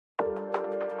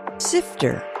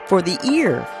Sifter for the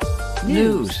ear.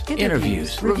 News,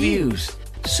 interviews, reviews,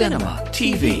 cinema,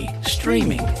 TV,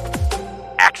 streaming.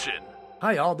 Action!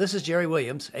 Hi, all. This is Jerry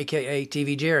Williams, a.k.a.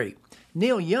 TV Jerry.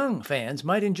 Neil Young fans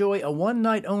might enjoy a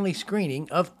one-night-only screening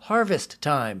of Harvest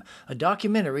Time, a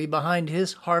documentary behind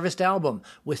his Harvest album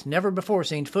with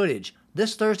never-before-seen footage,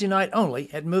 this Thursday night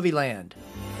only at Movieland.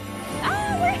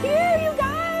 We're here, you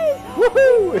guys!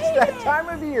 Woohoo! It's that time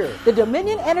of year. The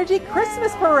Dominion Energy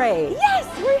Christmas Parade. Yes,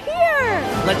 we're here!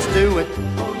 Let's do it.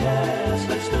 Oh, yes,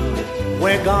 let's do it.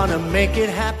 We're gonna make it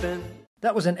happen.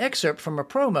 That was an excerpt from a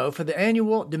promo for the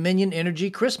annual Dominion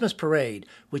Energy Christmas Parade,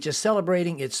 which is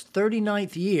celebrating its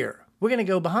 39th year. We're going to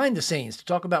go behind the scenes to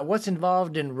talk about what's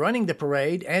involved in running the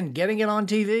parade and getting it on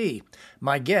TV.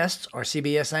 My guests are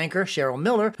CBS anchor Cheryl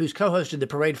Miller, who's co-hosted the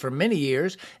parade for many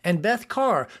years, and Beth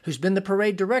Carr, who's been the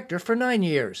parade director for 9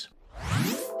 years.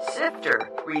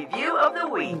 Sifter Review of the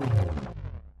Week.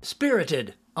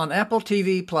 Spirited on Apple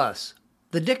TV+.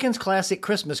 The Dickens classic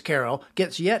Christmas Carol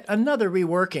gets yet another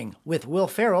reworking, with Will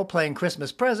Ferrell playing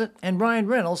Christmas Present and Ryan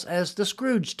Reynolds as the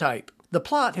Scrooge type. The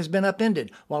plot has been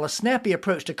upended, while a snappy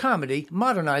approach to comedy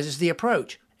modernizes the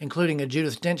approach, including a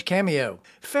Judith Dench cameo.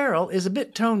 Ferrell is a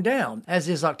bit toned down, as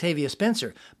is Octavia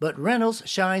Spencer, but Reynolds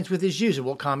shines with his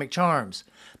usual comic charms.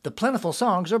 The plentiful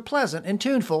songs are pleasant and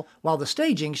tuneful, while the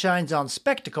staging shines on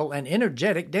spectacle and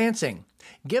energetic dancing.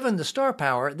 Given the star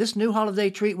power, this new holiday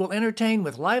treat will entertain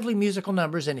with lively musical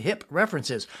numbers and hip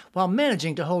references, while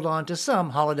managing to hold on to some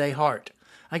holiday heart.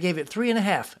 I gave it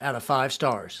 3.5 out of 5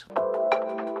 stars.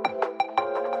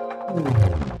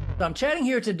 I'm chatting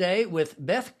here today with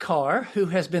Beth Carr, who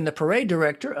has been the parade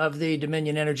director of the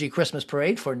Dominion Energy Christmas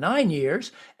Parade for 9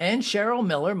 years, and Cheryl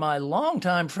Miller, my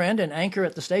longtime friend and anchor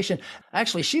at the station.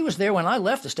 Actually, she was there when I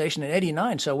left the station in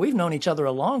 '89, so we've known each other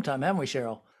a long time, haven't we,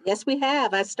 Cheryl? Yes, we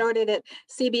have. I started at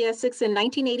CBS 6 in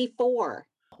 1984.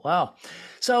 Wow.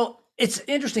 So it's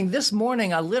interesting. This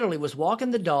morning, I literally was walking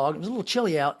the dog. It was a little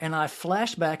chilly out, and I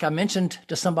flashed back. I mentioned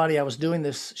to somebody I was doing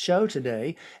this show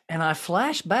today, and I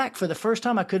flashed back for the first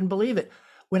time. I couldn't believe it.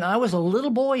 When I was a little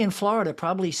boy in Florida,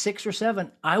 probably 6 or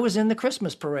 7, I was in the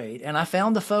Christmas parade, and I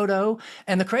found the photo.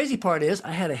 And the crazy part is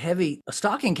I had a heavy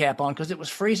stocking cap on because it was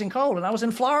freezing cold, and I was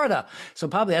in Florida. So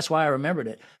probably that's why I remembered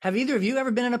it. Have either of you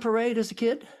ever been in a parade as a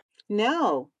kid?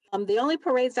 No. The only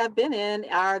parades I've been in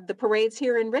are the parades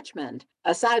here in Richmond.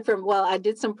 Aside from, I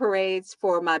did some parades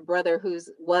for my brother who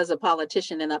was a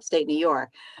politician in upstate New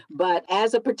York. But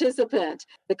as a participant,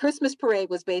 the Christmas parade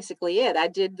was basically it. I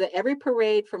did every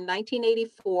parade from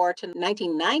 1984 to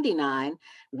 1999,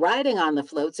 riding on the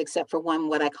floats, except for one,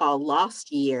 what I call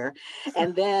lost year.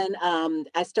 And then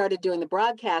I started doing the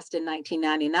broadcast in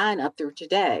 1999 up through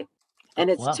today. And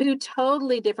it's Wow. Two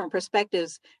totally different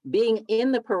perspectives, being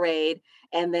in the parade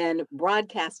and then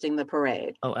broadcasting the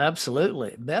parade. Oh,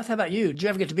 absolutely. Beth, how about you? Did you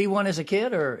ever get to be one as a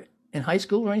kid or in high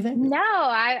school or anything? No,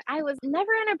 I was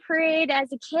never in a parade as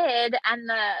a kid. And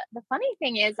the funny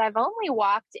thing is I've only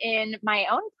walked in my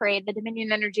own parade, the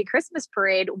Dominion Energy Christmas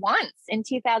Parade, once in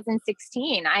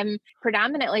 2016. I'm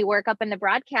predominantly work up in the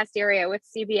broadcast area with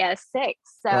CBS 6.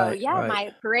 So Right.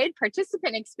 my parade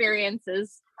participant experience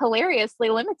is hilariously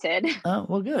limited. Oh,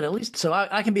 well, good. At least, so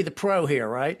I can be the pro here,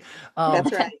 right?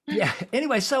 That's right. Yeah.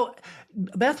 Anyway, so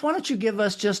Beth, why don't you give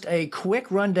us just a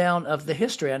quick rundown of the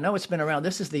history? I know it's been around.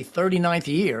 This is the 39th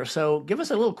year. So give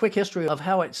us a little quick history of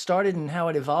how it started and how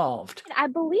it evolved. I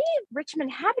believe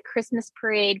Richmond had a Christmas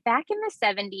parade back in the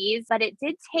 70s, but it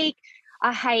did take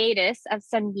a hiatus of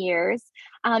some years.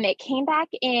 It came back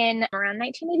in around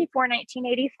 1984,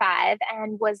 1985,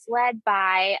 and was led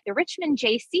by the Richmond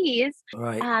JCs.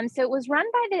 Right. So it was run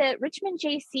by the Richmond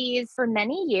JCs for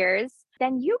many years.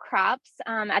 Then Ucrops,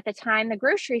 at the time, the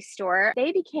grocery store,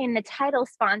 they became the title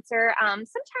sponsor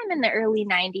sometime in the early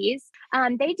 90s.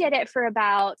 They did it for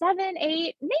about 7,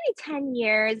 8, maybe 10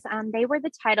 years. They were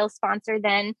the title sponsor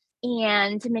then.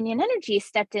 And Dominion Energy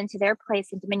stepped into their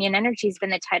place, and Dominion Energy has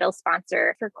been the title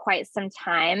sponsor for quite some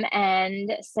time.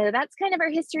 And so that's kind of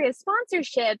our history of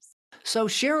sponsorships. So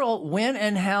Cheryl, when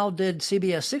and how did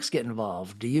CBS 6 get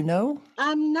involved? Do you know?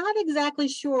 I'm not exactly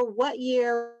sure what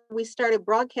year we started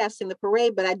broadcasting the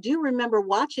parade, but I do remember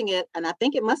watching it, and I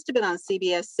think it must have been on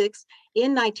CBS 6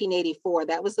 in 1984.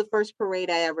 That was the first parade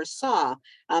I ever saw.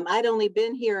 I'd only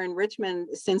been here in Richmond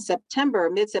since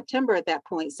mid-September at that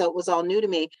point, so it was all new to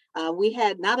me. We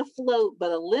had not a float,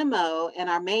 but a limo, and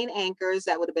our main anchors,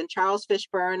 that would have been Charles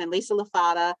Fishburne and Lisa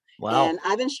LaFata Wow. and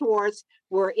Ivan Schwartz,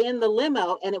 were in the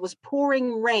limo, and it was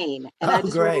pouring rain. And I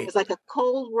just remember Great. it was like a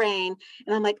cold rain.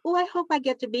 And I'm like, oh, I hope I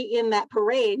get to be in that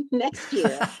parade next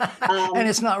year. And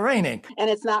it's not raining. And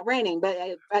it's not raining. But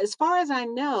as far as I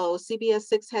know, CBS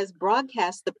 6 has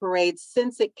broadcast the parade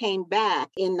since it came back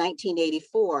in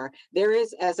 1984. There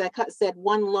is, as I said,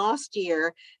 one lost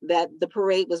year that the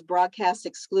parade was broadcast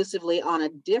exclusively on a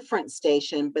different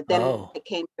station, but then it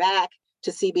came back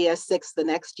to CBS 6 the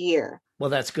next year. Well,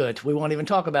 that's good. We won't even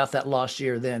talk about that lost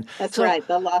year then. That's right,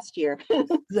 the lost year.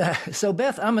 So,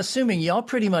 Beth, I'm assuming y'all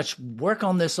pretty much work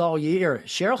on this all year.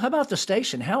 Cheryl, how about the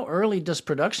station? How early does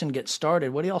production get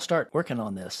started? When do y'all start working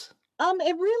on this?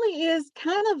 It really is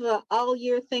kind of an all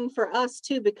year thing for us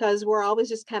too, because we're always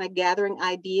just kind of gathering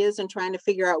ideas and trying to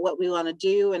figure out what we want to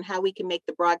do and how we can make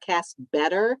the broadcast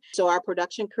better. So our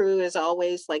production crew is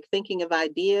always like thinking of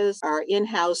ideas. Our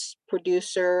in-house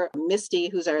producer, Misty,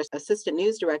 who's our assistant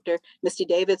news director, Misty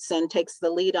Davidson, takes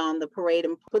the lead on the parade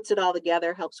and puts it all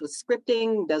together, helps with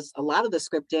scripting, does a lot of the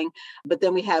scripting. But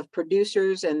then we have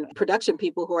producers and production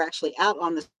people who are actually out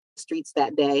on the streets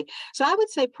that day. So I would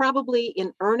say probably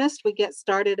in earnest, we get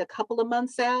started a couple of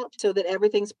months out so that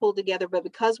everything's pulled together. But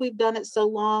because we've done it so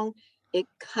long, it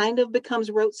kind of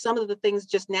becomes rote. Some of the things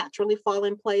just naturally fall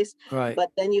in place. Right. But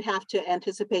then you have to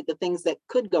anticipate the things that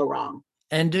could go wrong.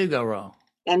 And do go wrong.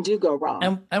 And do go wrong.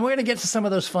 And we're going to get to some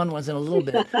of those fun ones in a little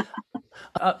bit.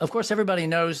 Of course, everybody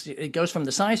knows it goes from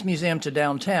the Science Museum to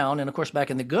downtown. And of course, back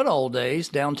in the good old days,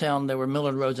 downtown, there were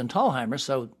Millard Roads and Tallheimer.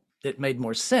 So it made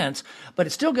more sense, but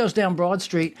it still goes down Broad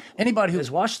Street. Anybody who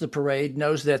has watched the parade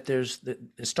knows that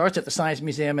it starts at the Science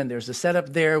Museum and there's a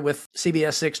setup there with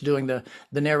CBS 6 doing the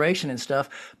narration and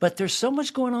stuff, but there's so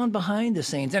much going on behind the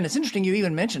scenes. And it's interesting you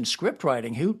even mentioned script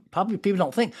writing, who probably people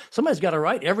don't think. Somebody's got to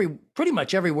write pretty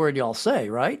much every word y'all say,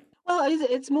 right? Well,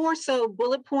 it's more so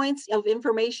bullet points of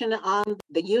information on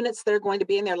the units that are going to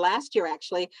be in there. Last year,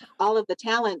 actually, all of the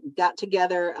talent got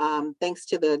together thanks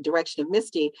to the direction of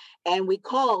Misty, and we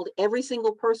called every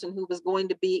single person who was going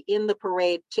to be in the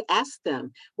parade to ask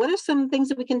them, what are some things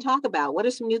that we can talk about? What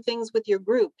are some new things with your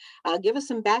group? Give us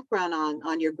some background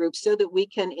on your group so that we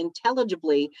can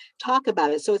intelligibly talk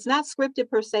about it. So it's not scripted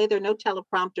per se. There are no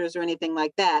teleprompters or anything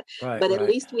like that, but at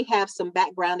least we have some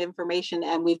background information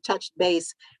and we've touched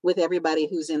base with everybody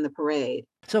who's in the parade.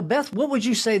 So, Beth, what would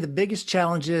you say the biggest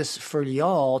challenge is for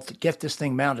y'all to get this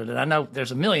thing mounted? And I know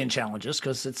there's a million challenges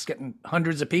because it's getting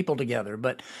hundreds of people together,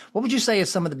 but what would you say is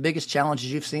some of the biggest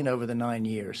challenges you've seen over the 9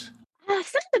 years? Some of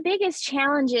the biggest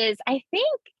challenges, I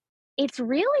think it's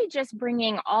really just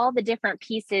bringing all the different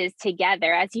pieces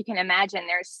together. As you can imagine,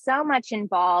 there's so much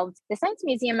involved. The Science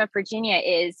Museum of Virginia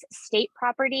is state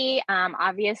property.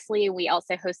 Obviously, we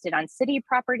also host it on city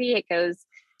property. It goes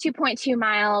 2.2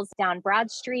 miles down Broad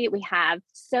Street. We have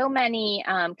so many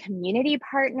community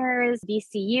partners.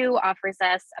 VCU offers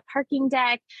us a parking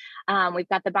deck. We've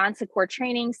got the Bon Secours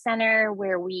Training Center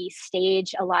where we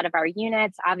stage a lot of our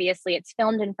units. Obviously, it's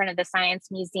filmed in front of the Science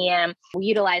Museum. We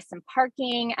utilize some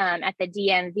parking at the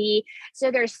DMV.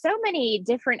 So there's so many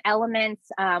different elements.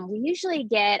 We usually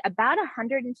get about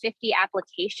 150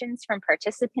 applications from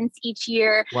participants each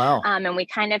year. Wow. And we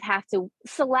kind of have to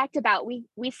select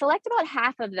we select about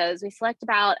half of those. We select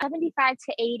about 75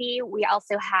 to 80. We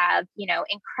also have,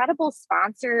 incredible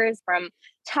sponsors from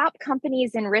top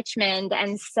companies in Richmond.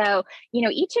 And so,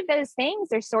 each of those things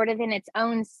are sort of in its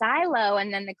own silo.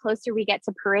 And then the closer we get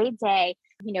to parade day,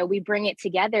 we bring it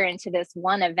together into this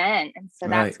one event. And so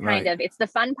that's it's the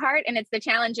fun part and it's the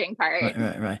challenging part.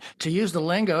 Right. To use the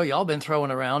lingo y'all been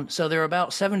throwing around, so there are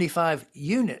about 75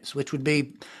 units, which would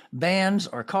be bands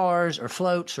or cars or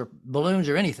floats or balloons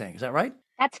or anything. Is that right?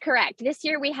 That's correct. This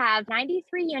year we have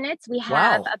 93 units. We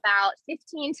have about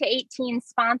 15 to 18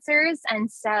 sponsors.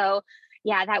 And so,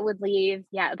 that would leave,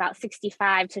 about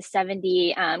 65 to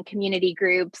 70 community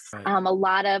groups. Right. A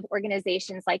lot of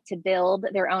organizations like to build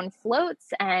their own floats,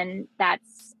 and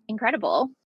that's incredible.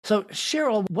 So,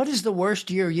 Cheryl, what is the worst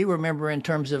year you remember in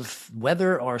terms of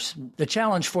weather or the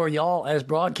challenge for y'all as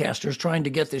broadcasters trying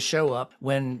to get this show up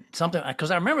when something,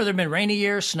 because I remember there have been rainy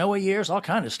years, snowy years, all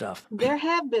kind of stuff. There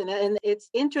have been, and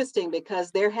it's interesting because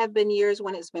there have been years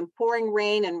when it's been pouring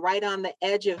rain and right on the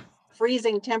edge of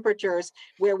freezing temperatures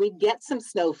where we get some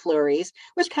snow flurries,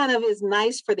 which kind of is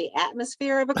nice for the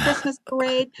atmosphere of a Christmas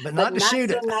parade, but not to shoot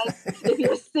it. Nice if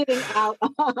you're sitting out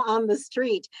on the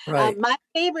street. Right. My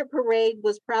favorite parade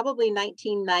was probably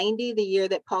 1990, the year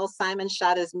that Paul Simon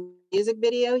shot his music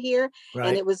video here,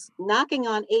 and it was knocking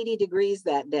on 80 degrees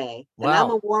that day. Wow. And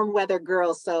I'm a warm weather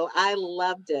girl, so I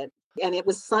loved it. And it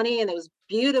was sunny and it was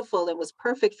beautiful. It was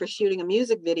perfect for shooting a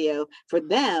music video for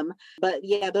them. But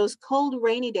yeah, those cold,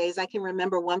 rainy days, I can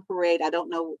remember one parade. I don't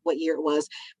know what year it was,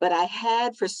 but I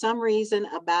had, for some reason,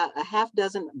 about a half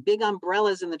dozen big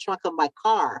umbrellas in the trunk of my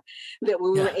car that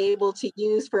we were able to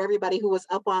use for everybody who was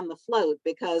up on the float,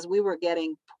 because we were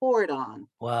getting poured on.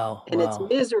 Wow. And it's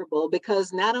miserable,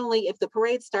 because not only if the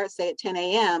parade starts, say, at 10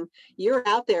 a.m., you're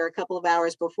out there a couple of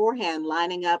hours beforehand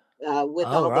lining up with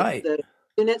all the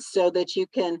units so that you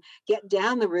can get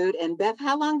down the route. And Beth,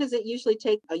 how long does it usually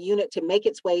take a unit to make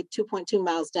its way 2.2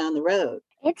 miles down the road?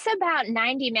 It's about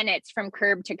 90 minutes from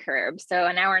curb to curb, so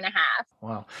an hour and a half.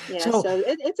 Wow. Yeah, so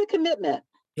it's a commitment.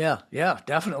 Yeah,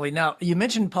 definitely. Now, you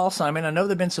mentioned Paul Simon. I know there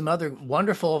have been some other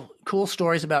wonderful, cool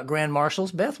stories about Grand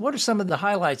Marshals. Beth, what are some of the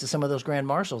highlights of some of those Grand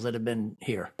Marshals that have been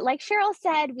here? Like Cheryl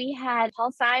said, we had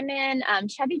Paul Simon,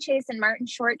 Chevy Chase, and Martin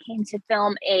Short came to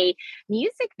film a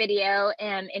music video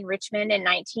in Richmond in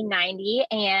 1990.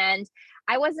 And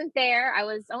I wasn't there. I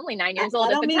was only 9 years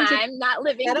old at the time, not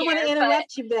living here. I don't want to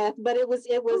interrupt you, Beth, but it was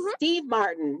Steve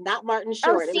Martin, not Martin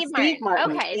Short. Steve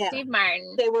Martin. Okay, yeah. Steve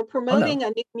Martin. They were promoting a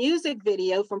new music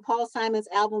video from Paul Simon's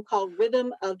album called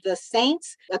Rhythm of the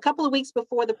Saints. A couple of weeks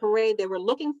before the parade, they were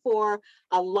looking for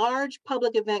a large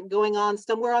public event going on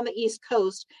somewhere on the East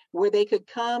Coast where they could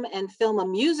come and film a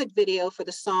music video for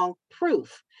the song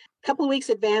Proof. A couple of weeks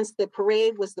advanced, the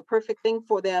parade was the perfect thing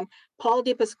for them. Paul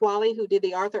DePasquale, who did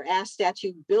the Arthur Ashe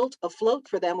statue, built a float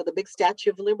for them with a big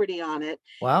Statue of Liberty on it.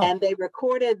 Wow. And they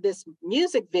recorded this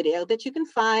music video that you can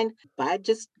find by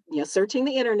just searching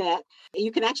the internet.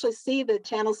 You can actually see the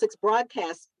Channel 6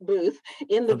 broadcast booth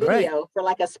in the video for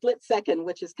like a split second,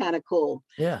 which is kind of cool.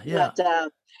 Yeah.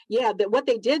 But what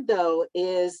they did, though,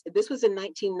 is this was in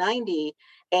 1990,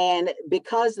 and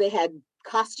because they had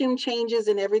costume changes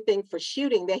and everything for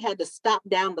shooting, they had to stop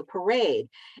down the parade.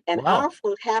 And our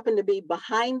float happened to be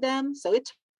behind them. So it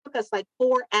took us like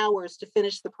 4 hours to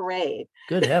finish the parade.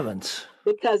 Good heavens.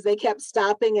 Because they kept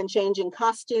stopping and changing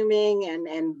costuming,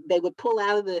 and they would pull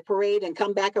out of the parade and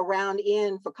come back around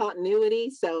in for continuity.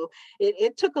 So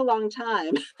it took a long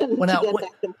time to get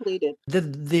that completed.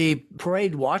 Did the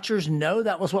parade watchers know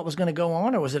that was what was going to go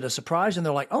on, or was it a surprise? And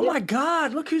they're like, oh my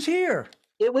God, look who's here.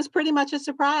 It was pretty much a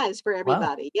surprise for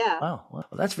everybody. Wow. Yeah. Wow. Well,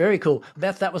 that's very cool.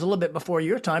 Beth, that was a little bit before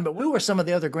your time, but who were some of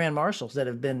the other Grand Marshals that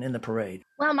have been in the parade?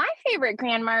 Well, my favorite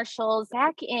Grand Marshals,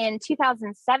 back in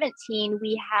 2017,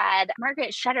 we had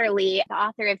Margaret Shetterly, the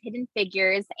author of Hidden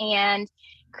Figures, and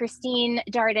Christine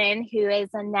Darden, who is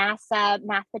a NASA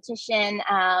mathematician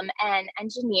and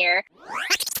engineer.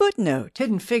 Footnote.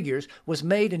 Hidden Figures was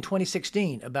made in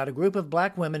 2016 about a group of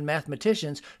Black women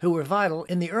mathematicians who were vital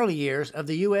in the early years of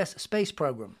the U.S. space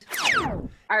program.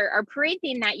 Our parade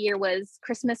theme that year was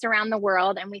Christmas Around the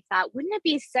World, and we thought, wouldn't it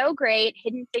be so great?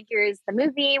 Hidden Figures, the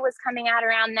movie, was coming out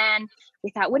around then.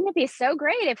 We thought, wouldn't it be so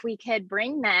great if we could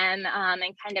bring them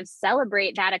and kind of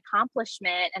celebrate that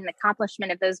accomplishment and the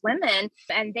accomplishment of those women?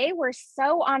 And they were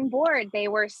so on board. They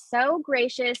were so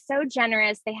gracious, so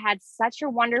generous. They had such a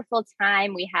wonderful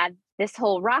time. We had this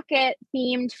whole rocket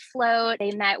themed float.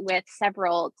 They met with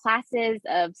several classes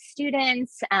of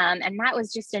students, and that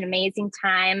was just an amazing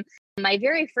time. My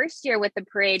very first year with the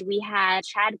parade, we had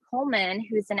Chad Coleman,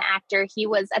 who's an actor. He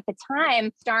was at the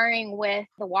time starring with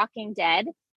The Walking Dead,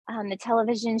 the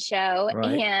television show,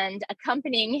 and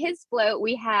accompanying his float,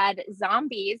 we had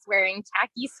zombies wearing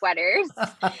tacky sweaters.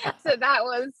 So that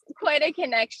was quite a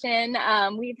connection.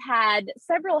 We've had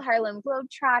several Harlem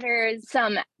Globetrotters,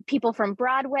 some people from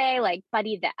Broadway like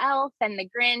Buddy the Elf and the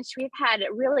Grinch. We've had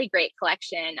a really great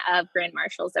collection of Grand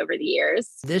Marshals over the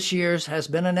years. This year's has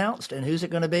been announced, and who's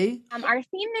it going to be? Our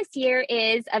theme this year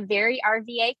is a very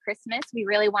RVA Christmas. We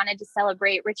really wanted to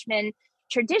celebrate Richmond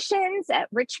traditions.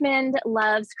 Richmond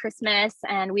loves Christmas,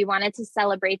 and we wanted to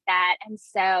celebrate that. And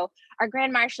so our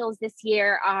Grand Marshals this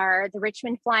year are the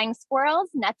Richmond Flying Squirrels,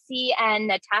 Nutsy and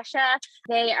Natasha.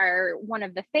 They are one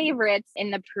of the favorites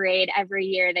in the parade. Every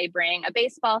year they bring a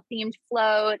baseball themed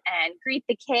float and greet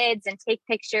the kids and take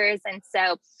pictures. And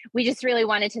so we just really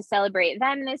wanted to celebrate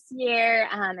them this year.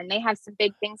 And they have some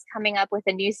big things coming up with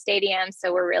a new stadium.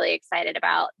 So we're really excited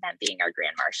about them being our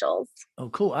Grand Marshals. Oh,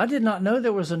 cool. I did not know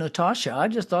there was a Natasha. I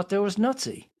just thought there was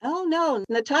Nutsy. Oh, no.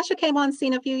 Natasha came on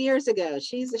scene a few years ago.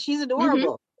 She's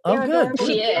adorable. Oh, good.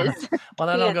 She is. Well,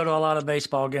 I don't go to a lot of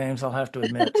baseball games, I'll have to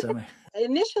admit. So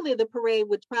Initially, the parade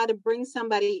would try to bring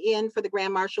somebody in for the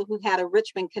Grand Marshal who had a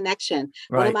Richmond connection.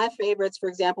 Right. One of my favorites, for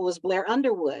example, was Blair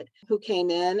Underwood, who came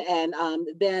in, and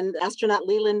then astronaut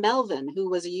Leland Melvin, who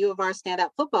was a U of R standout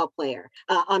football player.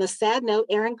 On a sad note,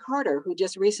 Aaron Carter, who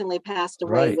just recently passed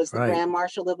away, was the Grand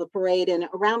Marshal of the parade in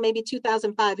around maybe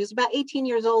 2005. He was about 18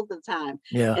 years old at the time.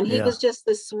 And he was just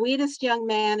the sweetest young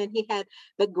man, and he had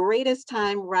the greatest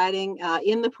time riding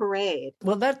in the parade.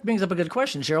 Well, that brings up a good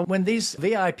question, Cheryl. When these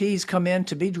VIPs come in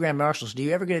to be Grand Marshals, do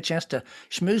you ever get a chance to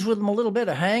schmooze with them a little bit,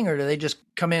 a hang, or do they just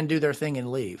come in, do their thing,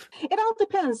 and leave? It all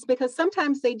depends, because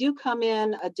sometimes they do come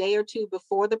in a day or two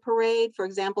before the parade. For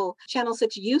example, Channel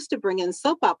 6 used to bring in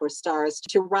soap opera stars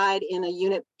to ride in a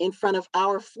unit in front of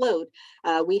our float.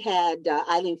 We had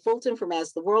Eileen Fulton from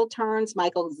As the World Turns,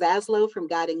 Michael Zaslow from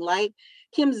Guiding Light,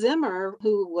 Kim Zimmer,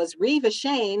 who was Reva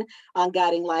Shane on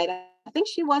Guiding Light. I think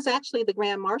she was actually the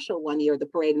Grand Marshal one year of the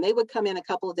parade, and they would come in a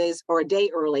couple of days or a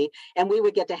day early, and we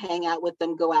would get to hang out with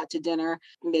them, go out to dinner,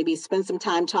 maybe spend some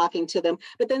time talking to them.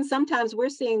 But then sometimes we're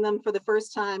seeing them for the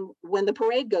first time when the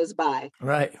parade goes by.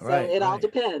 Right. It all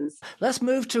depends. Let's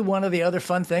move to one of the other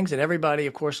fun things that everybody,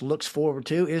 of course, looks forward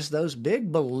to is those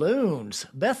big balloons.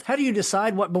 Beth, how do you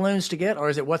decide what balloons to get, or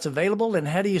is it what's available, and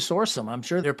how do you source them? I'm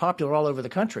sure they're popular all over the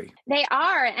country. They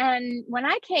are. And when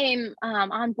I came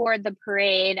on board the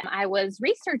parade, I was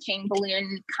researching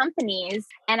balloon companies,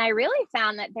 and I really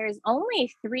found that there's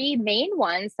only 3 main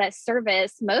ones that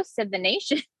service most of the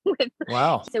nation.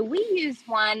 Wow. So we use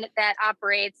one that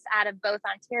operates out of both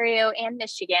Ontario and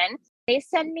Michigan. They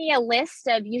send me a list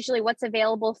of usually what's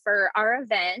available for our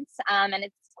events, and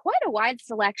it's quite a wide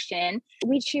selection.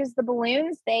 We choose the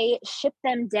balloons, they ship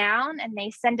them down, and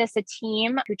they send us a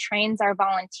team who trains our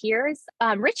volunteers.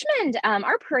 Richmond,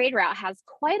 our parade route has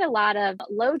quite a lot of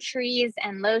low trees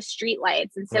and low street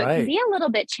lights. And so it can be a little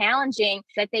bit challenging,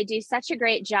 that they do such a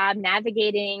great job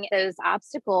navigating those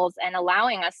obstacles and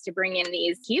allowing us to bring in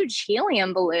these huge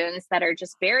helium balloons that are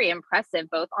just very impressive,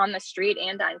 both on the street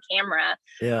and on camera.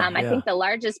 I think the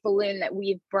largest balloon that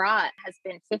we've brought has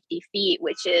been 50 feet,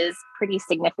 which is pretty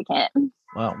significant.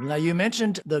 Wow. Now, you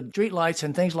mentioned the street lights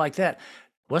and things like that.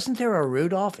 Wasn't there a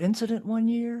Rudolph incident one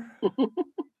year?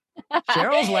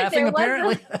 Cheryl's laughing,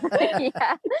 apparently.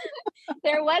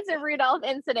 There was a Rudolph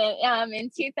incident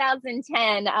in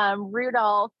 2010.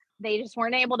 Rudolph, they just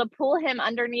weren't able to pull him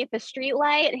underneath the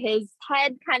streetlight. His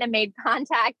head kind of made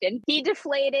contact and he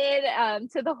deflated,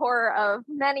 to the horror of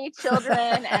many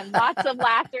children and lots of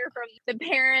laughter from the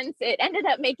parents. It ended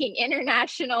up making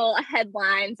international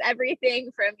headlines, everything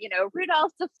from,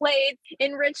 Rudolph deflates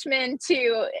in Richmond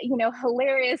to,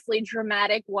 hilariously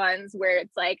dramatic ones where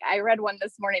it's like, I read one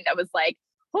this morning that was like,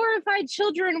 horrified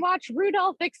children watch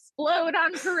Rudolph explode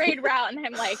on parade route. And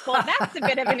I'm like, well, that's a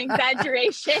bit of an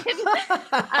exaggeration.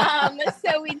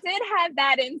 So we did have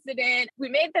that incident. We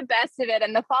made the best of it.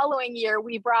 And the following year,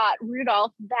 we brought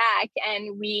Rudolph back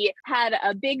and we had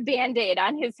a big Band-Aid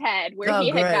on his head where he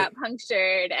had got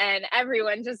punctured. And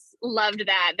everyone just loved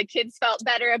that. The kids felt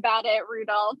better about it.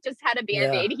 Rudolph just had a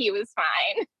Band-Aid. He was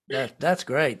fine. That's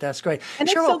great. That's great. And Cheryl,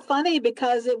 it's so funny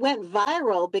because it went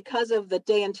viral because of the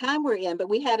day and time we're in. But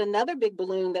we had another big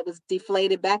balloon that was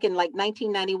deflated back in like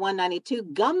 1991, 92.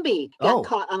 Gumby got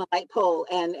caught on a light pole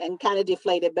and kind of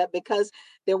deflated. But because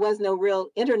there was no real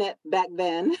internet back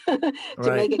then to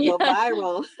make it go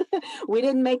viral, we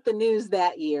didn't make the news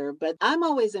that year. But I'm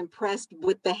always impressed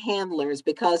with the handlers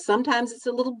because sometimes it's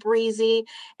a little breezy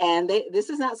and this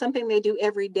is not something they do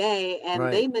every day.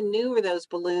 And they maneuver those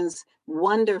balloons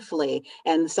wonderfully.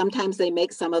 And sometimes they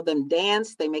make some of them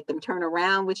dance, they make them turn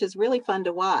around, which is really fun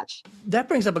to watch. That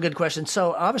brings up a good question.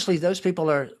 So obviously those people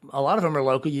a lot of them are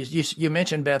local. You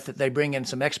mentioned, Beth, that they bring in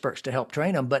some experts to help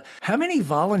train them, but how many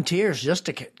volunteers just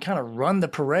to kind of run the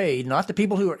parade, not the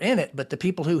people who are in it, but the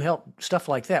people who help stuff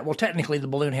like that? Well, technically the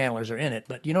balloon handlers are in it,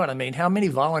 but you know what I mean? How many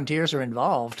volunteers are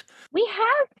involved? We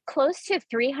have close to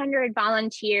 300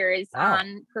 volunteers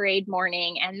on parade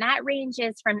morning, and that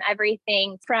ranges from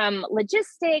everything from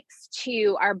logistics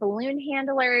to our balloon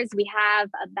handlers. We have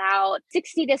about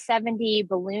 60 to 70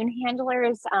 balloon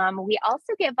handlers. We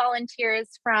also get volunteers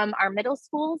from our middle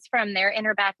schools from their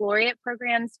interbaccalaureate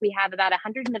programs. We have about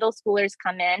 100 middle schoolers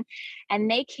come in, and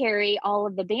they carry all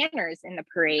of the banners in the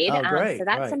parade. So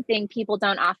that's something people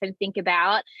don't often think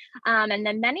about. And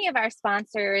then many of our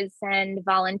sponsors send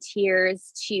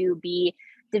volunteers to be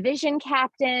division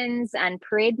captains and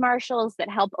parade marshals that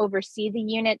help oversee the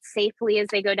units safely as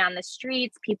they go down the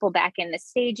streets, people back in the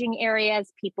staging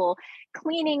areas, people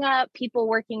cleaning up, people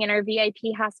working in our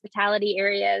VIP hospitality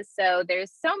areas. So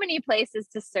there's so many places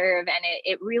to serve, and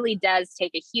it really does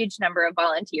take a huge number of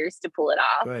volunteers to pull it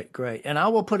off. Great, great. And I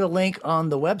will put a link on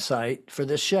the website for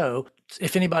this show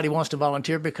if anybody wants to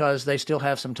volunteer, because they still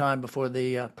have some time before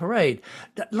the parade.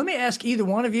 Let me ask either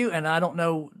one of you, and I don't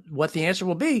know what the answer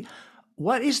will be.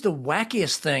 What is the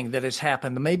wackiest thing that has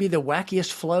happened? Maybe the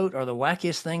wackiest float or the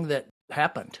wackiest thing that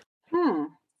happened?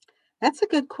 That's a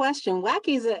good question.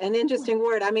 Wacky is an interesting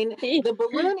word. I mean, the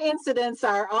balloon incidents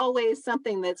are always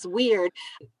something that's weird.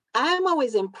 I'm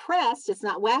always impressed, it's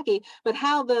not wacky, but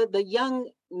how the young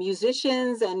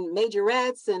musicians and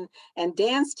majorettes and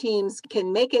dance teams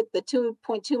can make it the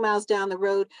 2.2 miles down the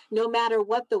road, no matter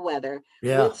what the weather,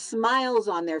 with smiles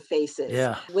on their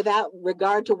faces, without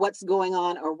regard to what's going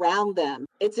on around them.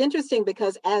 It's interesting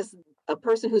because as a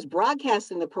person who's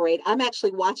broadcasting the parade, I'm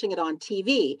actually watching it on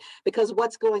TV, because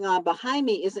what's going on behind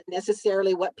me isn't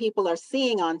necessarily what people are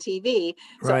seeing on TV.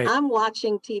 So I'm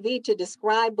watching TV to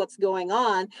describe what's going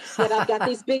on, yet I've got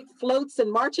these big floats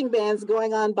and marching bands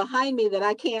going on behind me that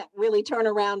I can't really turn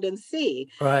around and see,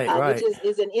 which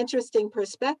is an interesting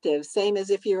perspective. Same as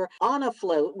if you're on a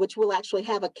float, which we'll actually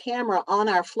have a camera on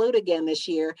our float again this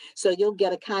year. So you'll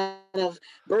get a kind of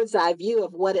bird's eye view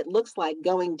of what it looks like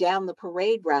going down the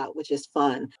parade route, which is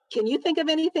fun. Can you think of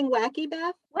anything wacky,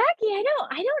 Beth? Wacky?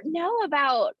 I don't know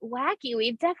about wacky.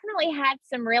 We've definitely had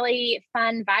some really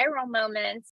fun viral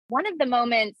moments. One of the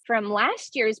moments from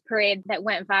last year's parade that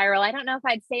went viral, I don't know if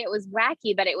I'd say it was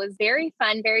wacky, but it was very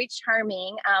fun, very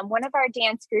charming. One of our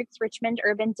dance groups, Richmond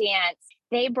Urban Dance,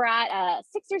 they brought a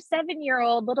 6 or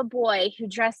 7-year-old little boy who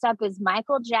dressed up as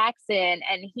Michael Jackson,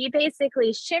 and he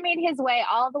basically shimmied his way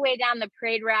all the way down the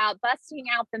parade route, busting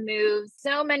out the moves.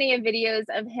 So many videos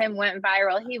of him went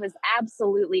viral. He was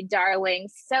absolutely darling,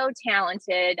 so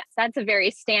talented. That's a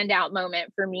very standout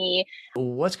moment for me.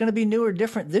 What's going to be new or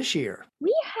different this year?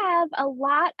 We have a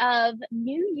lot of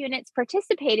new units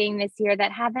participating this year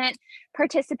that haven't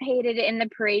participated in the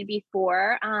parade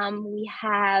before. We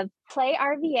have Play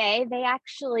RVA. They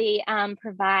actually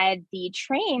provide the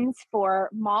trains for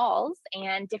malls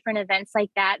and different events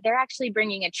like that. They're actually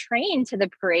bringing a train to the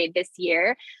parade this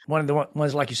year. One of the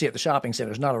ones like you see at the shopping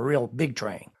centers, not a real big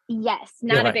train. Yes,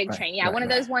 not a big train. Yeah, one of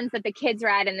those ones that the kids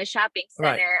ride in the shopping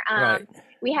center.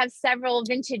 We have several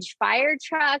vintage fire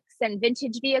trucks and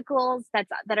vintage vehicles that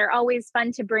are always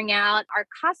fun to bring out. Our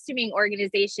costuming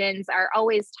organizations are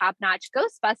always top-notch.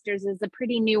 Ghostbusters is a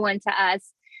pretty new one to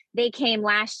us. They came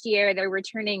last year, they're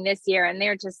returning this year, and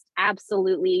they're just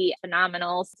absolutely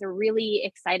phenomenal. It's a really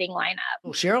exciting lineup.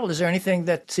 Well, Cheryl, is there anything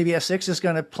that CBS 6 is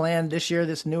going to plan this year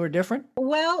that's new or different?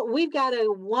 Well, we've got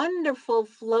a wonderful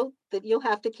float that you'll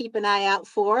have to keep an eye out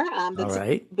for. That's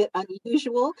a bit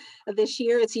unusual this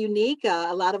year. It's unique.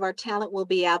 A lot of our talent will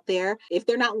be out there. If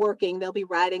they're not working, they'll be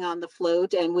riding on the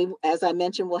float. And we, as I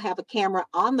mentioned, we'll have a camera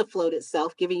on the float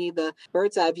itself, giving you the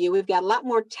bird's eye view. We've got a lot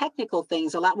more technical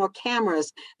things, a lot more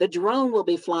cameras. The drone will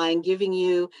be flying, giving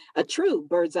you a true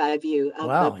bird's eye view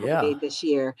of the parade this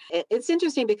year. It's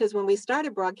interesting because when we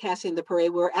started broadcasting the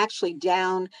parade, we were actually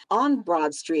down on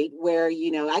Broad Street where,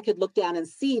 I could look down and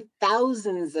see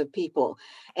thousands of people.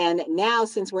 And now,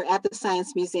 since we're at the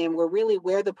Science Museum, we're really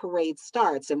where the parade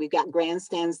starts. And we've got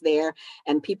grandstands there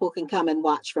and people can come and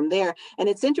watch from there. And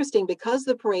it's interesting because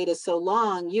the parade is so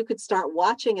long, you could start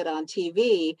watching it on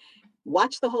TV,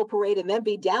 watch the whole parade, and then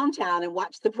be downtown and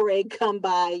watch the parade come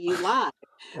by you live.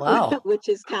 Wow. Which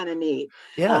is kind of neat.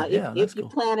 If you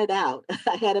plan it out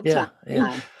ahead of time.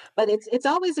 Yeah. But it's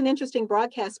always an interesting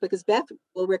broadcast because Beth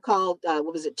will recall,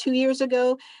 2 years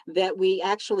ago that we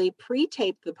actually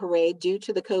pre-taped the parade due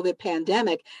to the COVID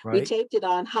pandemic. We taped it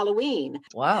on Halloween.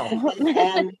 Wow.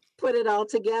 and put it all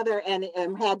together and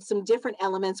had some different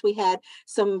elements. We had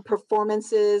some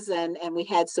performances and we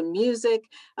had some music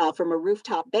from a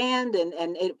rooftop band and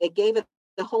it gave it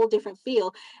a whole different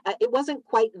feel. It wasn't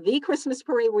quite the Christmas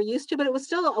parade we're used to, but it was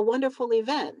still a wonderful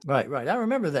event. Right. I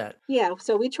remember that. Yeah,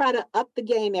 so we try to up the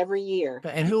game every year.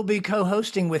 And who will be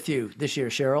co-hosting with you this year,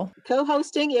 Cheryl?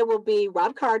 Co-hosting, it will be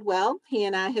Rob Cardwell. He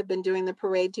and I have been doing the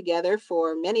parade together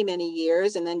for many, many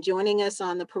years. And then joining us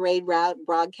on the parade route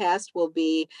broadcast will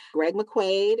be Greg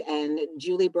McQuaid and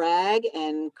Julie Bragg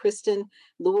and Kristen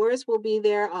Lures will be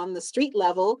there on the street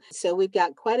level. So we've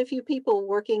got quite a few people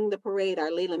working the parade. Our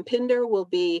Leland Pinder will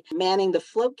be manning the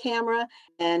float camera,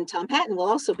 and Tom Patton will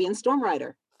also be in Storm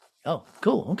Rider. Oh,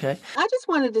 cool. Okay. I just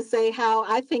wanted to say how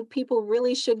I think people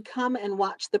really should come and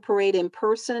watch the parade in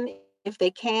person if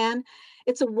they can.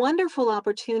 it's a wonderful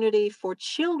opportunity for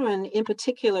children in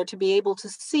particular to be able to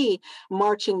see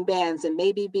marching bands and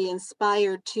maybe be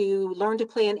inspired to learn to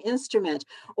play an instrument,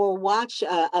 or watch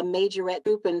a majorette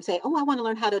group and say, oh, I want to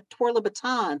learn how to twirl a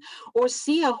baton, or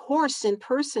see a horse in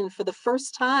person for the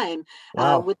first time.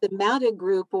 Wow. With the mounted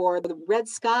group, or the Red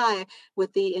Sky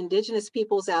with the indigenous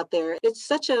peoples out there. It's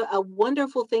such a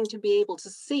wonderful thing to be able to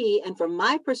see. And from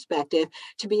my perspective,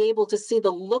 to be able to see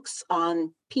the looks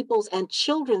on people's and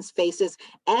children's faces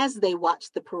as they watch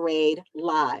the parade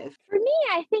live. For me,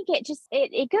 I think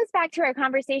it goes back to our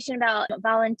conversation about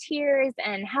volunteers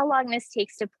and how long this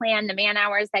takes to plan, the man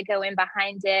hours that go in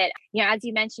behind it. You know, as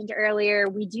you mentioned earlier,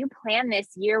 we do plan this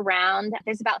year round.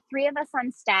 There's about 3 of us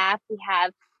on staff. We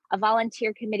have a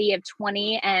volunteer committee of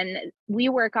 20, and we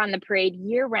work on the parade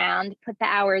year round, put the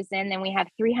hours in, then we have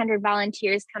 300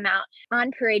 volunteers come out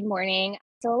on parade morning.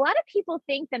 So a lot of people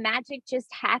think the magic just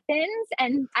happens,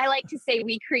 and I like to say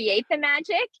we create the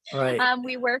magic. Right.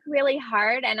 We work really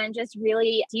hard, and I'm just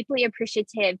really deeply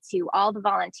appreciative to all the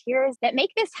volunteers that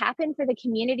make this happen for the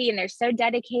community, and they're so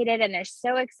dedicated and they're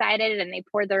so excited and they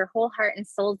pour their whole heart and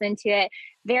souls into it.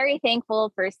 Very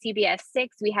thankful for CBS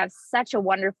 6. We have such a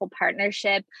wonderful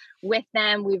partnership with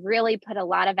them. We've really put a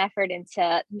lot of effort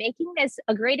into making this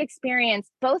a great experience,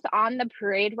 both on the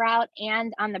parade route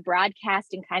and on the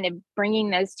broadcast, and kind of bringing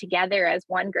those together as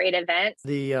one great event.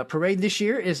 The parade this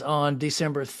year is on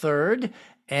December 3rd.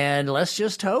 And let's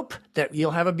just hope that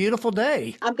you'll have a beautiful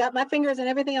day. I've got my fingers and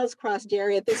everything else crossed,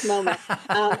 Jerry, at this moment.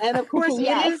 And of course,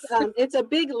 yes. It's a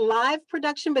big live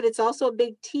production, but it's also a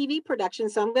big TV production.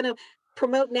 So I'm going to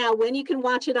promote now when you can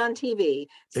watch it on TV.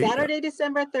 Saturday,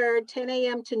 December 3rd, 10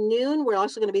 a.m. to noon. We're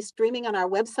also going to be streaming on our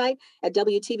website at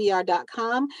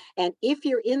WTBR.com. And if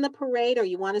you're in the parade or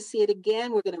you want to see it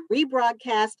again, we're going to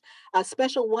rebroadcast a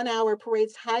special 1-hour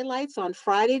parade's highlights on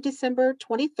Friday, December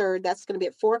 23rd. That's going to be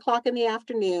at 4 o'clock in the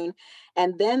afternoon.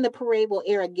 And then the parade will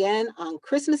air again on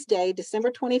Christmas Day,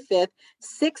 December 25th,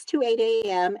 6 to 8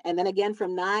 a.m. And then again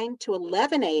from 9 to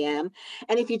 11 a.m.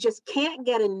 And if you just can't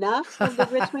get enough of the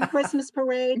Richmond Christmas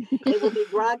Parade, it will be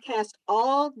broadcast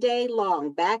all day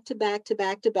long, back to back to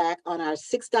back to back on our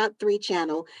 6.3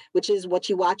 channel, which is what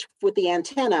you watch with the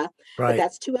antenna. Right. But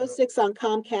that's 206 on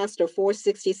Comcast or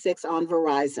 466 on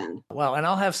Verizon. Wow. And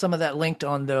I'll have some of that linked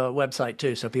on the website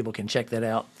too, so people can check that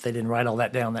out if they didn't write all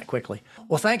that down that quickly.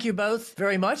 Well, thank you both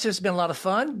very much. It's been a lot of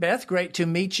fun. Beth, great to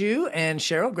meet you. And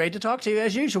Cheryl, great to talk to you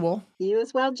as usual. You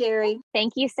as well, Jerry.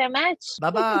 Thank you so much.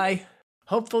 Bye-bye.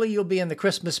 Hopefully you'll be in the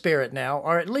Christmas spirit now,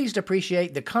 or at least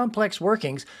appreciate the complex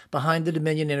workings behind the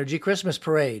Dominion Energy Christmas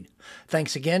Parade.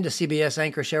 Thanks again to CBS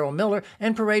anchor Cheryl Miller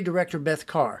and Parade Director Beth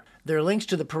Carr. There are links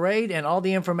to the parade and all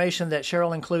the information that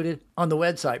Cheryl included on the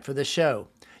website for this show.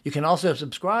 You can also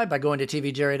subscribe by going to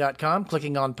tvjerry.com,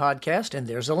 clicking on podcast, and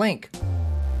there's a link.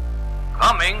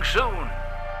 Coming soon.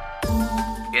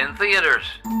 In theaters.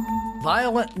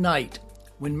 Violent Night.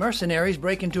 When mercenaries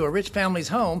break into a rich family's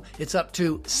home, it's up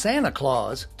to Santa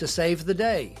Claus to save the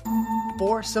day.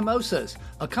 Four Samosas,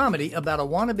 a comedy about a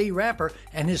wannabe rapper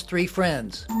and his 3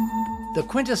 friends. The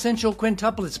Quintessential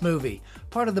Quintuplets movie,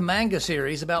 part of the manga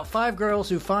series about 5 girls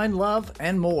who find love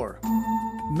and more.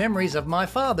 Memories of My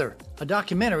Father, a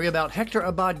documentary about Hector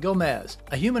Abad Gomez,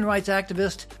 a human rights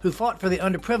activist who fought for the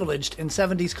underprivileged in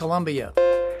 70s Colombia.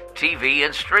 TV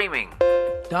and streaming.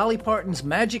 Dolly Parton's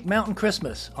Magic Mountain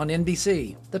Christmas on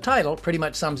NBC. The title pretty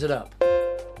much sums it up.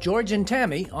 George and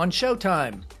Tammy on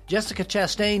Showtime. Jessica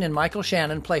Chastain and Michael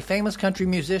Shannon play famous country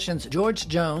musicians George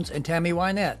Jones and Tammy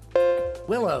Wynette.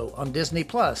 Willow on Disney+,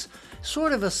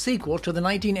 sort of a sequel to the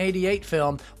 1988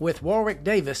 film with Warwick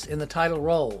Davis in the title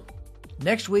role.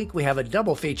 Next week, we have a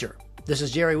double feature. This is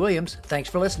Jerry Williams. Thanks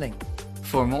for listening.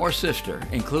 For more Sifter,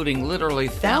 including literally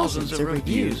thousands of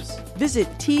reviews, visit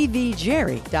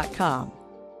tvjerry.com.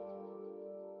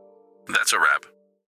 That's a wrap.